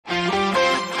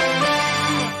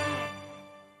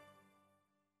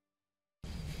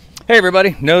Hey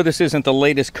everybody, no, this isn't the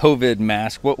latest COVID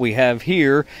mask. What we have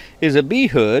here is a bee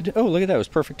hood. Oh, look at that, it was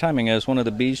perfect timing as one of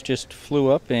the bees just flew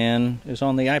up and is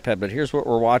on the iPad. But here's what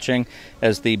we're watching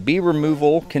as the bee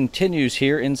removal continues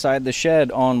here inside the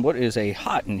shed on what is a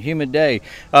hot and humid day.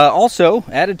 Also,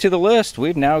 added to the list,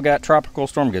 we've now got Tropical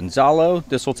Storm Gonzalo.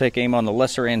 This will take aim on the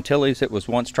Lesser Antilles. It was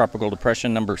once Tropical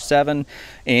Depression number 7.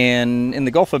 And in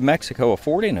the Gulf of Mexico, a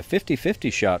 40 and a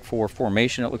 50-50 shot for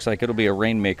formation. It looks like it'll be a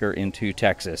rainmaker into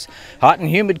Texas. Hot and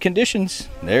humid conditions.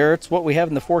 It's what we have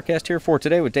in the forecast here for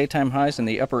today, with daytime highs in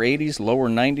the upper 80s, lower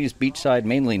 90s, beachside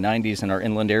mainly 90s in our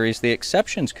inland areas. The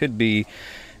exceptions could be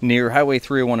near Highway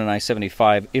 301 and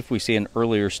I-75 if we see an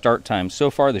earlier start time. So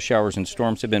far, the showers and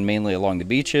storms have been mainly along the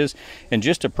beaches and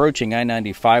just approaching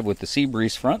I-95 with the sea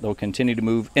breeze front. They'll continue to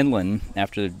move inland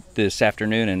after this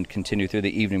afternoon and continue through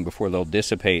the evening before they'll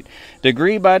dissipate.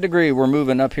 Degree by degree, we're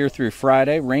moving up here through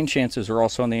Friday. Rain chances are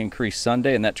also on the increase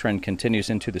Sunday, and that trend continues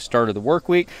into the start of the work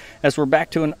week as we're back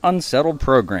to an unsettled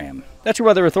program. That's your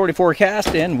Weather Authority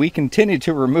forecast, and we continue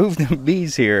to remove the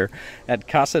bees here at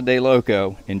Casa de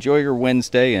Loco. Enjoy your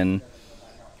Wednesday, and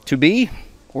to be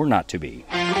or not to be.